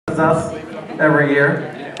us every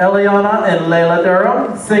year. Eliana and Layla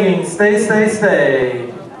Durham singing Stay, Stay,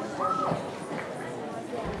 Stay.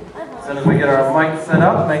 As soon as we get our mics set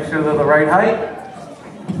up, make sure they're the right height.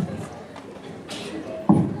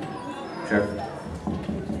 Sure.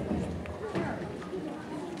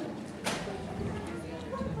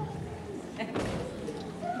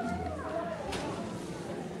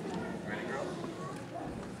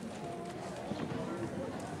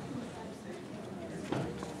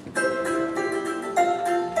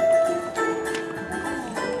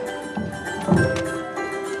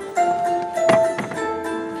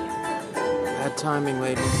 Bad timing,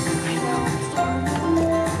 lady.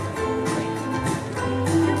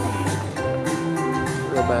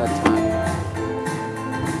 Real bad timing.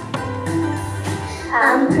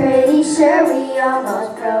 I'm pretty sure we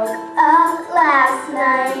almost broke up last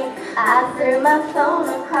night. I threw my phone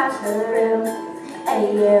across the room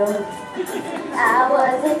at you. I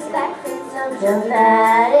was expecting some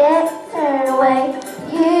dramatic turn away.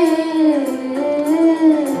 You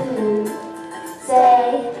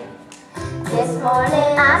say, this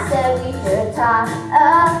morning I said we should talk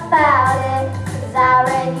about it, 'cause I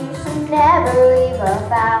read you should never leave a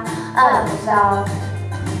vow unresolved.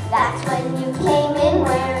 That's when you came in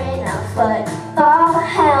wearing a football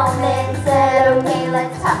helmet and said, okay,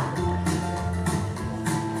 let's talk.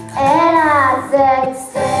 And I said,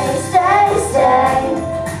 stay, stay, stay.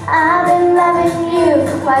 I've been loving you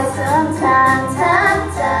for quite some time.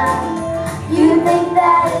 You think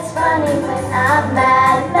that it's funny when I'm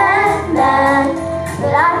mad,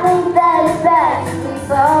 but I think that it's best if we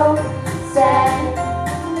both stay.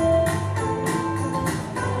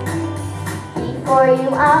 For you,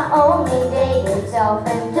 I only dated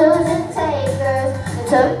self-indulgent takers who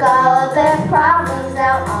took all of their problems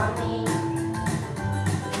out on me.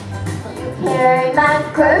 You carry my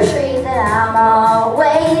groceries and I'm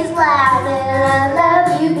always laughing, and I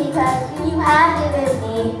love you because you have given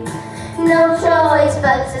me no choice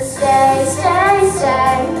but to stay, stay,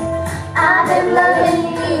 stay. I've been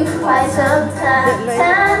loving you for quite some time.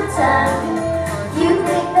 You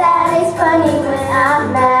think that it's funny when I'm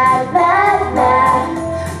mad,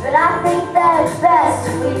 but I think that it's best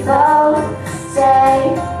if we both stay,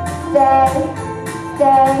 stay,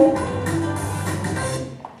 stay.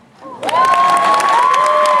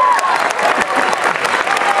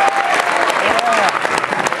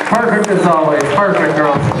 Perfect as always. Perfect,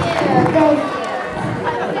 girls. Thank you.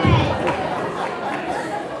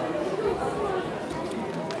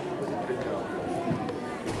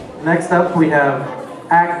 Next up, we have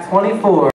Act 24.